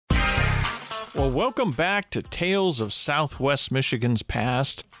Well, welcome back to Tales of Southwest Michigan's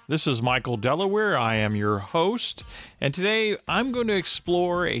Past. This is Michael Delaware. I am your host, and today I'm going to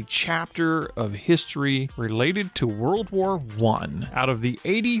explore a chapter of history related to World War I out of the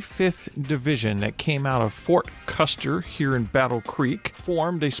 85th Division that came out of Fort Custer here in Battle Creek,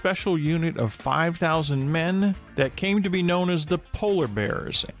 formed a special unit of 5,000 men that came to be known as the Polar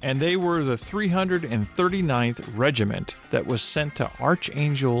Bears, and they were the 339th Regiment that was sent to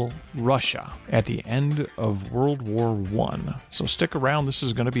Archangel, Russia at the end of World War I. So stick around, this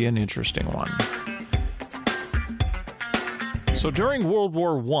is going to be an interesting one. So during World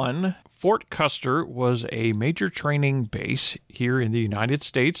War I, Fort Custer was a major training base here in the United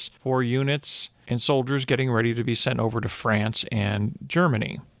States for units and soldiers getting ready to be sent over to France and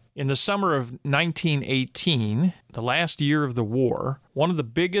Germany. In the summer of 1918, the last year of the war, one of the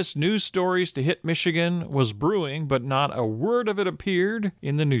biggest news stories to hit Michigan was brewing, but not a word of it appeared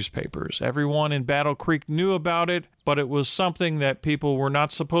in the newspapers. Everyone in Battle Creek knew about it, but it was something that people were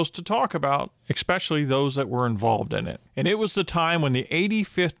not supposed to talk about, especially those that were involved in it. And it was the time when the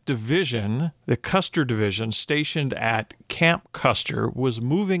 85th Division, the Custer Division, stationed at Camp Custer, was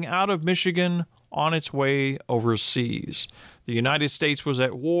moving out of Michigan on its way overseas. The United States was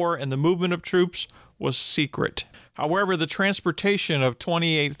at war, and the movement of troops was secret. However, the transportation of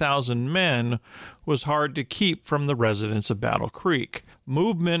 28,000 men was hard to keep from the residents of Battle Creek.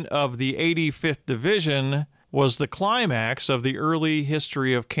 Movement of the 85th Division was the climax of the early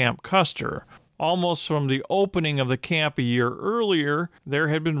history of Camp Custer. Almost from the opening of the camp a year earlier, there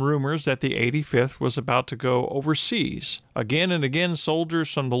had been rumors that the 85th was about to go overseas. Again and again,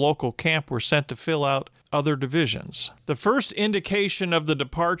 soldiers from the local camp were sent to fill out other divisions. The first indication of the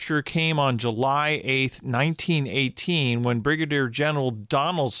departure came on July 8, 1918, when Brigadier General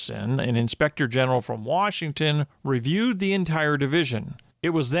Donaldson, an inspector general from Washington, reviewed the entire division. It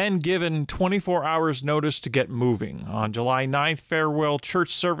was then given 24 hours notice to get moving. On July 9th, farewell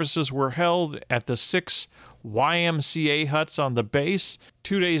church services were held at the 6 YMCA huts on the base.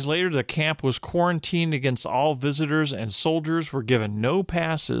 2 days later, the camp was quarantined against all visitors, and soldiers were given no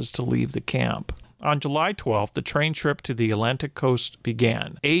passes to leave the camp. On July 12th, the train trip to the Atlantic coast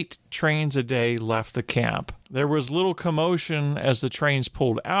began. 8 trains a day left the camp. There was little commotion as the trains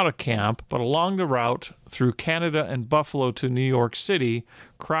pulled out of camp, but along the route through Canada and Buffalo to New York City,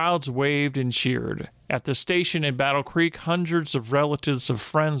 crowds waved and cheered. At the station in Battle Creek, hundreds of relatives of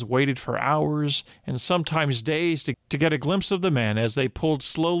friends waited for hours and sometimes days to get a glimpse of the men as they pulled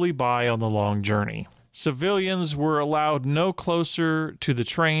slowly by on the long journey. Civilians were allowed no closer to the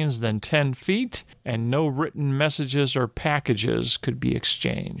trains than 10 feet, and no written messages or packages could be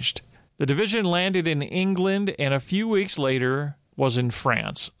exchanged. The division landed in England, and a few weeks later was in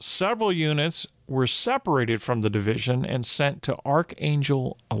France. Several units were separated from the division and sent to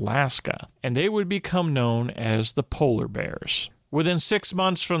Archangel, Alaska, and they would become known as the Polar Bears. Within 6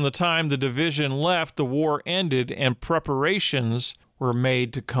 months from the time the division left, the war ended, and preparations were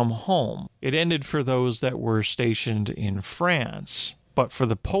made to come home. It ended for those that were stationed in France, but for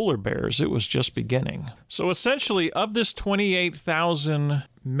the Polar Bears, it was just beginning. So essentially, of this 28,000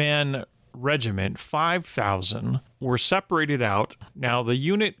 men regiment, 5,000 were separated out. Now, the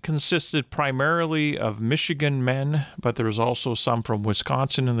unit consisted primarily of Michigan men, but there was also some from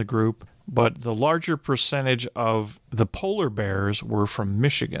Wisconsin in the group. But the larger percentage of the Polar Bears were from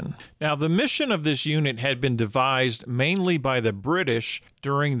Michigan. Now, the mission of this unit had been devised mainly by the British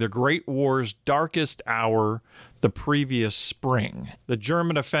during the Great War's darkest hour the previous spring. The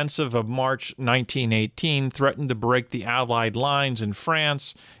German offensive of March 1918 threatened to break the Allied lines in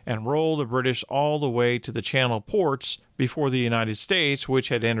France and roll the British all the way to the Channel ports before the United States, which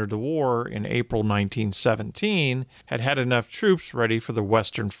had entered the war in April 1917, had had enough troops ready for the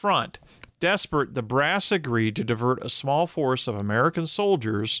Western Front. Desperate, the brass agreed to divert a small force of American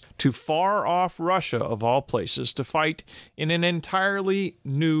soldiers to far-off Russia, of all places, to fight in an entirely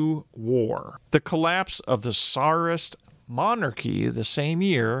new war. The collapse of the Tsarist monarchy the same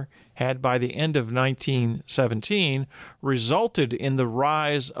year had, by the end of 1917, resulted in the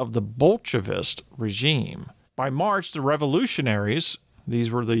rise of the Bolshevist regime. By March, the revolutionaries,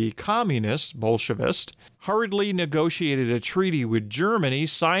 these were the communists, Bolshevists, hurriedly negotiated a treaty with Germany,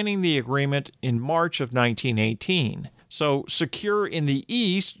 signing the agreement in March of 1918. So, secure in the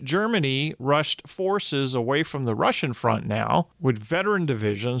east, Germany rushed forces away from the Russian front now, with veteran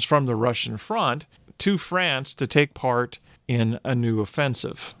divisions from the Russian front, to France to take part in a new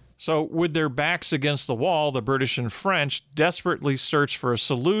offensive. So, with their backs against the wall, the British and French desperately searched for a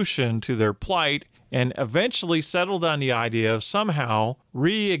solution to their plight and eventually settled on the idea of somehow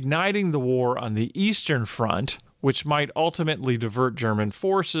reigniting the war on the Eastern Front which might ultimately divert German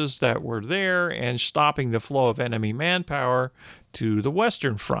forces that were there and stopping the flow of enemy manpower to the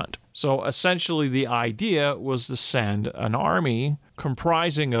Western Front. So essentially the idea was to send an army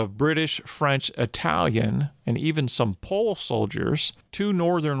comprising of British, French, Italian, and even some Pole soldiers to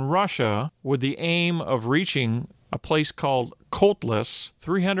northern Russia with the aim of reaching a place called Kotlas,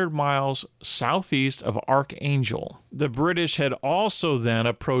 300 miles southeast of Archangel. The British had also then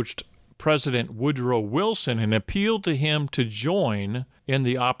approached President Woodrow Wilson and appealed to him to join in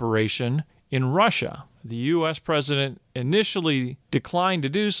the operation in Russia. The U.S. president initially declined to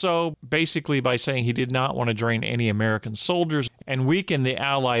do so, basically by saying he did not want to drain any American soldiers and weaken the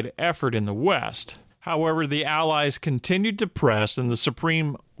Allied effort in the West. However, the Allies continued to press, and the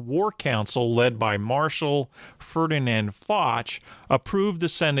Supreme War Council, led by Marshal Ferdinand Foch, approved the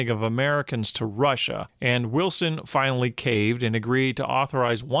sending of Americans to Russia, and Wilson finally caved and agreed to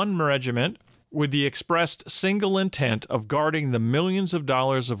authorize one regiment with the expressed single intent of guarding the millions of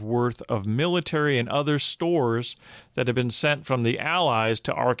dollars of worth of military and other stores that had been sent from the Allies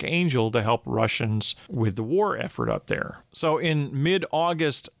to Archangel to help Russians with the war effort up there. So in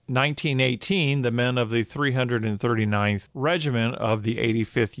mid-August 1918, the men of the 339th Regiment of the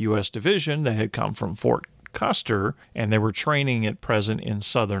 85th U.S. Division that had come from Fort Custer, and they were training at present in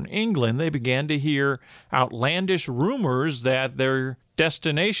southern England, they began to hear outlandish rumors that their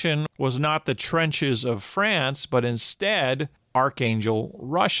destination was not the trenches of France, but instead Archangel,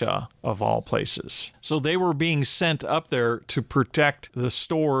 Russia, of all places. So they were being sent up there to protect the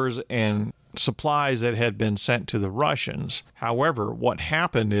stores and supplies that had been sent to the Russians. However, what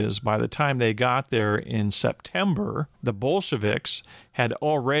happened is by the time they got there in September, the Bolsheviks had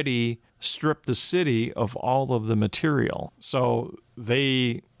already stripped the city of all of the material. So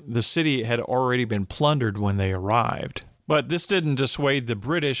the city had already been plundered when they arrived. But this didn't dissuade the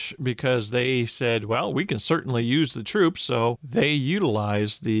British because they said, well, we can certainly use the troops, so they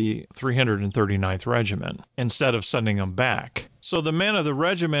utilized the 339th Regiment instead of sending them back. So the men of the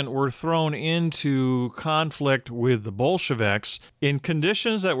regiment were thrown into conflict with the Bolsheviks in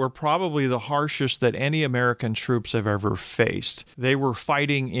conditions that were probably the harshest that any American troops have ever faced. They were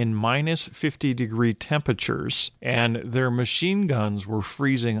fighting in minus 50-degree temperatures, and their machine guns were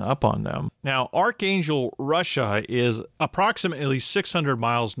freezing up on them. Now, Archangel, Russia is approximately 600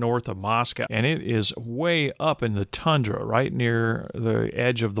 miles north of Moscow, and it is way up in the tundra, right near the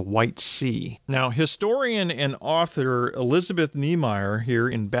edge of the White Sea. Now, historian and author Elizabeth Niemeyer here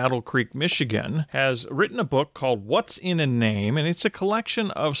in Battle Creek, Michigan, has written a book called What's in a Name, and it's a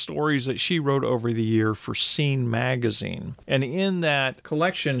collection of stories that she wrote over the year for Scene magazine. And in that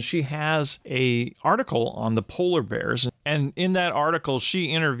collection, she has an article on the polar bears, and in that article, she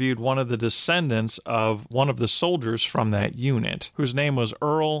interviewed one of the descendants of one of the soldiers from that unit, whose name was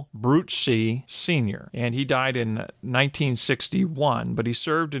Earl Bruchsey Sr., and he died in 1961, but he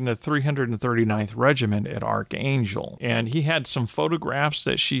served in the 339th Regiment at Archangel, and he had some photographs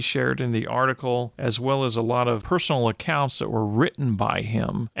that she shared in the article, as well as a lot of personal accounts that were written by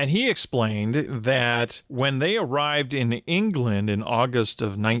him. And he explained that when they arrived in England in August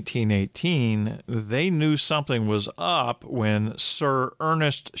of 1918, they knew something was up when Sir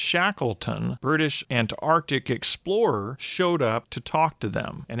Ernest Shackleton, British Antarctic explorer, showed up to talk to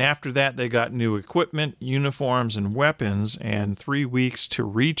them. And after that, they got new equipment, uniforms, and weapons, and 3 weeks to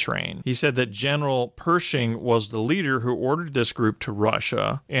retrain. He said that General Pershing was the leader who ordered this group to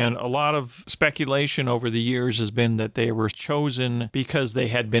Russia, and a lot of speculation over the years has been that they were chosen because they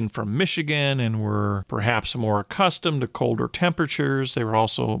had been from Michigan and were perhaps more accustomed to colder temperatures. They were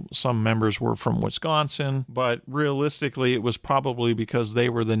also, some members were from Wisconsin, but realistically it was probably because they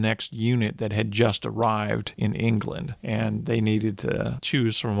were the next unit that had just arrived in England, and they needed to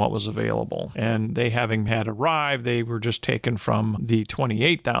choose from what was available. And they, having had arrived, they were just taken from the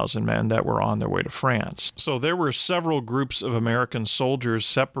 28,000 men that were on their way to France. So there were several groups of American soldiers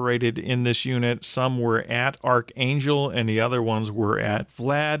separated in this unit. Some were at Archangel and the other ones were at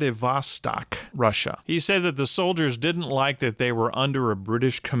Vladivostok, Russia. He said that the soldiers didn't like that they were under a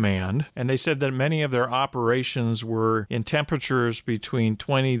British command, and they said that many of their operations were in temperatures between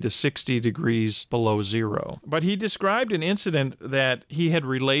 20 to 60 degrees below zero. But he described an incident that he had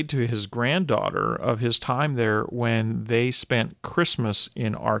relayed to his granddaughter of his time there when they spent Christmas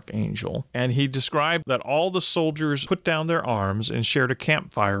in Archangel, and he described that all the soldiers put down their arms and shared a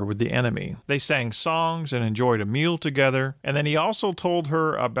campfire with the enemy. They sang songs and enjoyed a meal together, and then he also told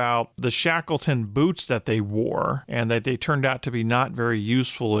her about the Shackleton boots that they wore and that they turned out to be not very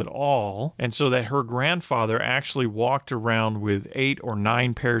useful at all, and so that her grandfather actually walked around with 8 or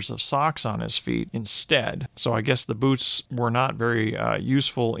 9 pairs of socks on his feet instead. So I guess the boots were not very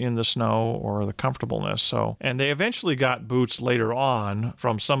useful in the snow or the comfortableness. And they eventually got boots later on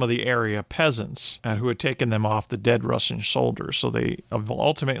from some of the area peasants who had taken them off the dead Russian soldiers. So they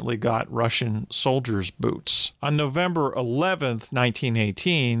ultimately got Russian soldiers' boots. On November 11th,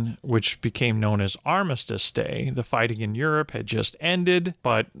 1918, which became known as Armistice Day, the fighting in Europe had just ended,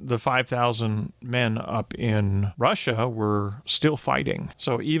 but the 5,000 men up in Russia were still fighting.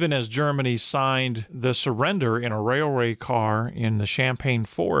 So even as Germany signed the surrender in a railway car in the Champagne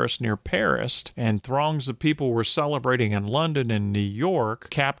Forest near Paris, and throngs of people were celebrating in London and New York,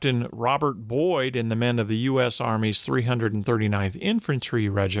 Captain Robert Boyd and the men of the U.S. Army's 339th Infantry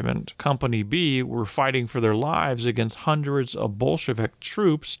Regiment, Company B, were fighting for their lives against hundreds of Bolshevik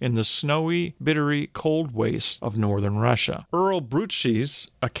troops in the snowy, bittery, cold wastes of northern Russia. Earl Brucci's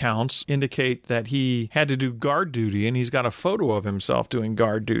accounts indicate that he had to do guard duty, and he's got a photo of himself doing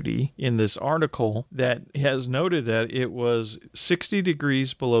guard duty in this article that has noted that it was 60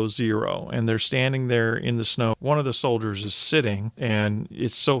 degrees below zero, and they're standing there in the snow. One of the soldiers is sitting, and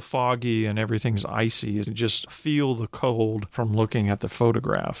it's so foggy and everything's icy. You just feel the cold from looking at the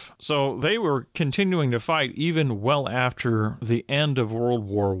photograph. So they were continuing to fight even well after the end of World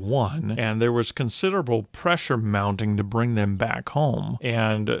War I, and there was considerable pressure mounting to bring them back home.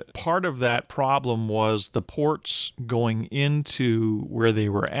 And part of that problem was the ports going into where they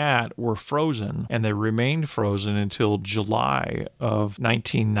were at were frozen, and they remained frozen until July of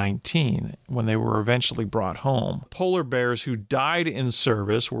 1919, when they were eventually brought home. Polar bears who died in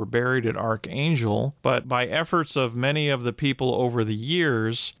service were buried at Archangel, but by efforts of many of the people over the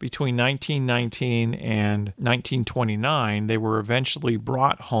years, between 1919 and 1929, they were eventually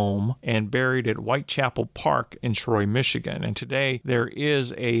brought home and buried at Whitechapel Park in Troy, Michigan. And today there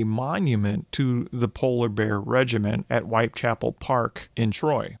is a monument to the Polar Bear Regiment at Whitechapel Park in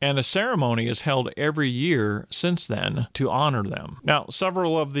Troy. And a ceremony is held every year since then to honor them. Now,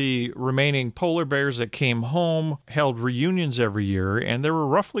 several of the remaining polar bears that came home held reunions every year, and there were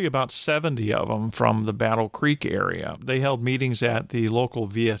roughly about 70 of them from the Battle Creek area. They held meetings at the local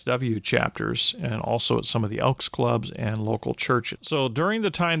VFW chapters and also at some of the Elks clubs and local churches. So during the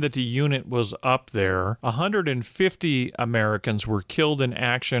time that the unit was up there, 150 Americans were killed in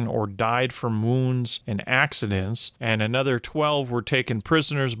action or died from wounds and accidents, and another 12 were taken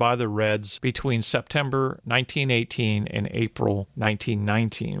prisoners by the Reds between September 1918 and April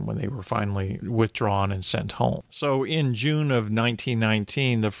 1919, when they were finally withdrawn and sent home. So in June of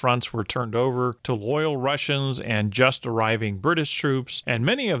 1919, the fronts were turned over to loyal Russians and just arriving British troops, and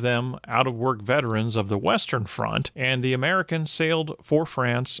many of them out-of-work veterans of the Western Front, and the Americans sailed for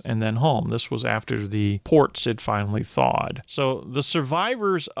France and then home. This was after the ports had finally thawed. So the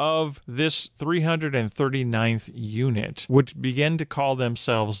survivors of this 339th unit would begin to call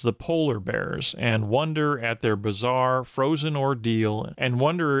themselves the Polar Bears and wonder at their bizarre frozen ordeal, and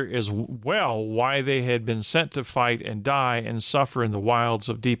wonder as well why they had been sent to fight and die and suffer in the wilds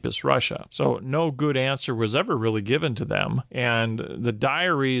of deepest Russia. So no good answer was ever really given to them, and the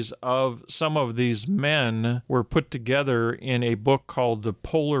diaries of some of these men were put together in a book called The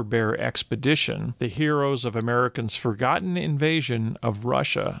Polar Bear Expedition, The Heroes of Americans' Forgotten Invasion of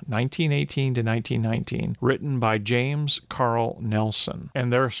Russia, 1918 to 1919, written by James Carl Nelson.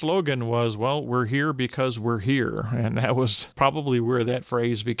 And their slogan was, well, we're here because we're here. And that was probably where that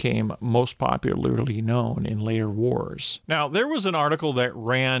phrase became most popularly known in later wars. Now, there was an article that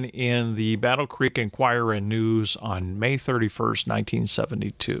ran in the Battle Creek Enquirer and News on May 31st,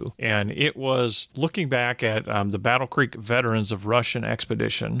 1972. And it was looking back at the Battle Creek veterans of Russian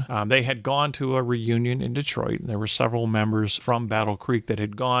expedition. They had gone to a reunion in Detroit, and there were several members from Battle Creek that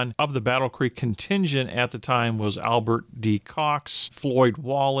had gone. Of the Battle Creek contingent at the time was Albert D. Cox, Floyd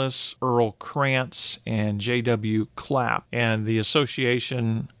Wallace, Earl Krantz, and J.W. Clapp. And the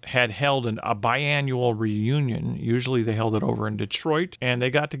association had held a biannual reunion. Usually they held it over in Detroit, and they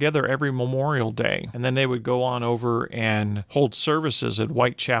got together every Memorial Day. And then they would go on over and hold services at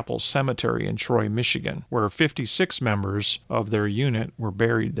Whitechapel Cemetery in Troy, Michigan, where 56 members of their unit were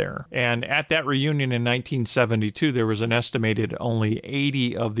buried there. And at that reunion in 1972, there was an estimated only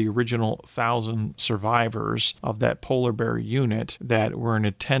 80 of the original 1,000 survivors of that polar bear unit that were in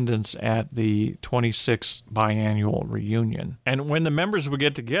attendance at the 26th biannual reunion. And when the members would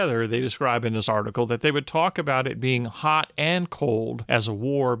get together together, they describe in this article that they would talk about it being hot and cold as a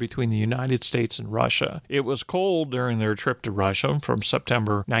war between the United States and Russia. It was cold during their trip to Russia from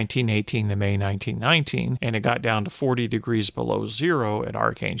September 1918 to May 1919, and it got down to 40 degrees below zero at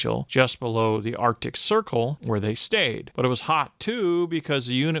Archangel, just below the Arctic Circle where they stayed. But it was hot too because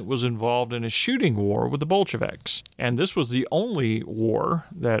the unit was involved in a shooting war with the Bolsheviks. And this was the only war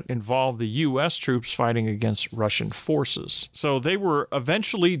that involved the U.S. troops fighting against Russian forces. So they were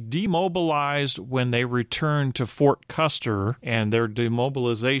eventually demobilized when they returned to Fort Custer, and their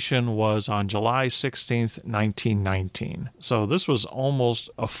demobilization was on July 16th, 1919. So this was almost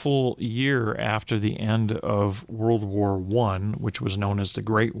a full year after the end of World War I, which was known as the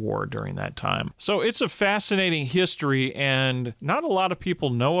Great War during that time. So it's a fascinating history, and not a lot of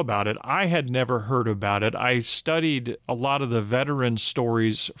people know about it. I had never heard about it. I studied a lot of the veteran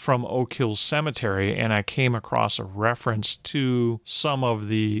stories from Oak Hill Cemetery, and I came across a reference to some of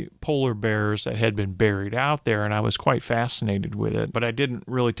the polar bears that had been buried out there, and I was quite fascinated with it, but I didn't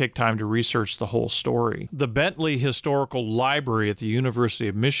really take time to research the whole story. The Bentley Historical Library at the University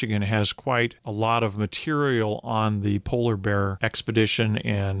of Michigan has quite a lot of material on the polar bear expedition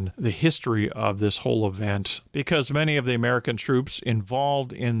and the history of this whole event. Because many of the American troops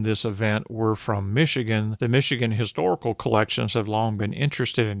involved in this event were from Michigan, the Michigan historical collections have long been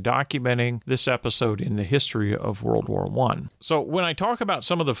interested in documenting this episode in the history of World War I. So when I talk about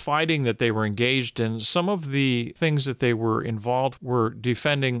some of the fighting that they were engaged in, some of the things that they were involved were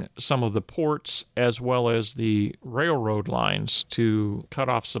defending some of the ports as well as the railroad lines to cut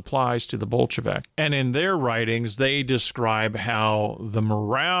off supplies to the Bolshevik. And in their writings, they describe how the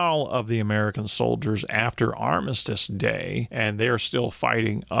morale of the American soldiers after Armistice Day, and they're still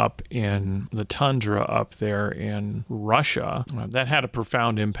fighting up in the tundra up there in Russia, that had a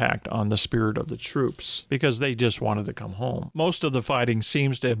profound impact on the spirit of the troops because they just wanted to come home. Most of the fighting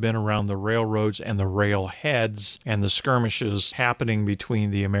seems to have been around the railroads and the railheads and the skirmishes happening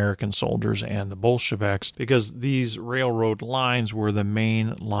between the American soldiers and the Bolsheviks, because these railroad lines were the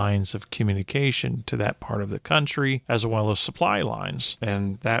main lines of communication to that part of the country, as well as supply lines.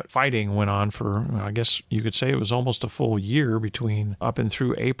 And that fighting went on for, I guess you could say it was almost a full year between up and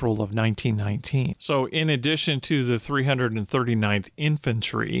through April of 1919. So in addition to the 339th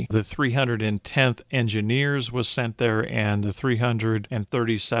Infantry, the 310th Engineers was sent there, and the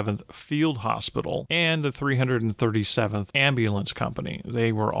 337th Field Hospital, and the 337th Ambulance Company.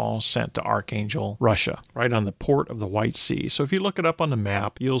 They were all sent to Archangel, Russia, right on the port of the White Sea. So if you look it up on the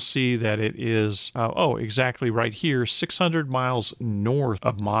map, you'll see that it is, exactly right here, 600 miles north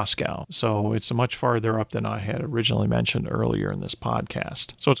of Moscow. So it's much farther up than I had originally mentioned earlier in this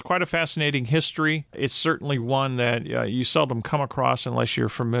podcast. So it's quite a fascinating history. It's certainly one that you seldom come across unless you're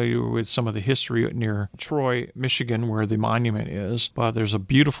familiar with some of the history near Troy, Michigan, where the monument is. But there's a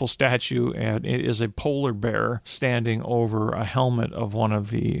beautiful statue, and it is a polar bear standing over a helmet of one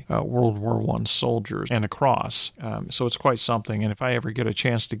of the World War I soldiers and a cross. So it's quite something. And if I ever get a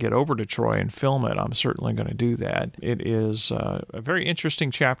chance to get over to Troy and film it, I'm certainly going to do that. It is a very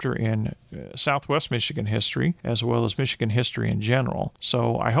interesting chapter in Southwest Michigan history, as well as Michigan history in general.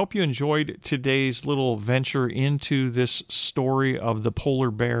 So I hope you enjoyed today's little venture into this story of the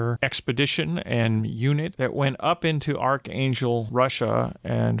polar bear expedition and unit that went up into Archangel, Russia,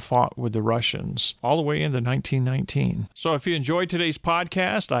 and fought with the Russians all the way into 1919. So if you enjoyed today's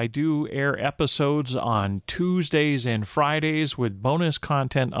podcast, I do air episodes on Tuesdays and Fridays with bonus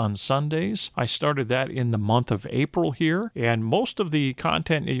content on Sundays. I started that in the month of April here, and most of the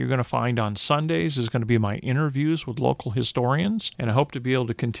content that you're going to find on Sundays is going to be my interviews with local historians, and I hope to be able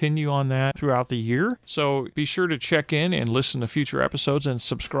to continue on that throughout the year. So be sure to check in and listen to future episodes and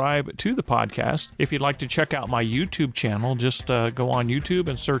subscribe to the podcast. If you'd like to check out my YouTube channel, just go on YouTube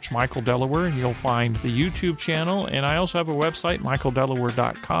and search Michael Delaware, and you'll find the YouTube channel. And I also have a website,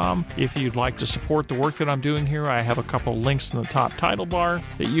 michaeldelaware.com. If you'd like to support the work that I'm doing here, I have a couple links in the top title bar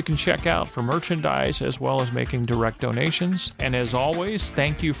that you can check out for merchandise as well as making direct donations. And as always,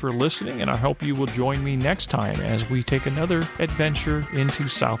 thank you for listening, and I hope you will join me next time as we take another adventure into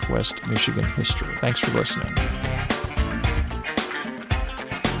Southwest Michigan history. Thanks for listening.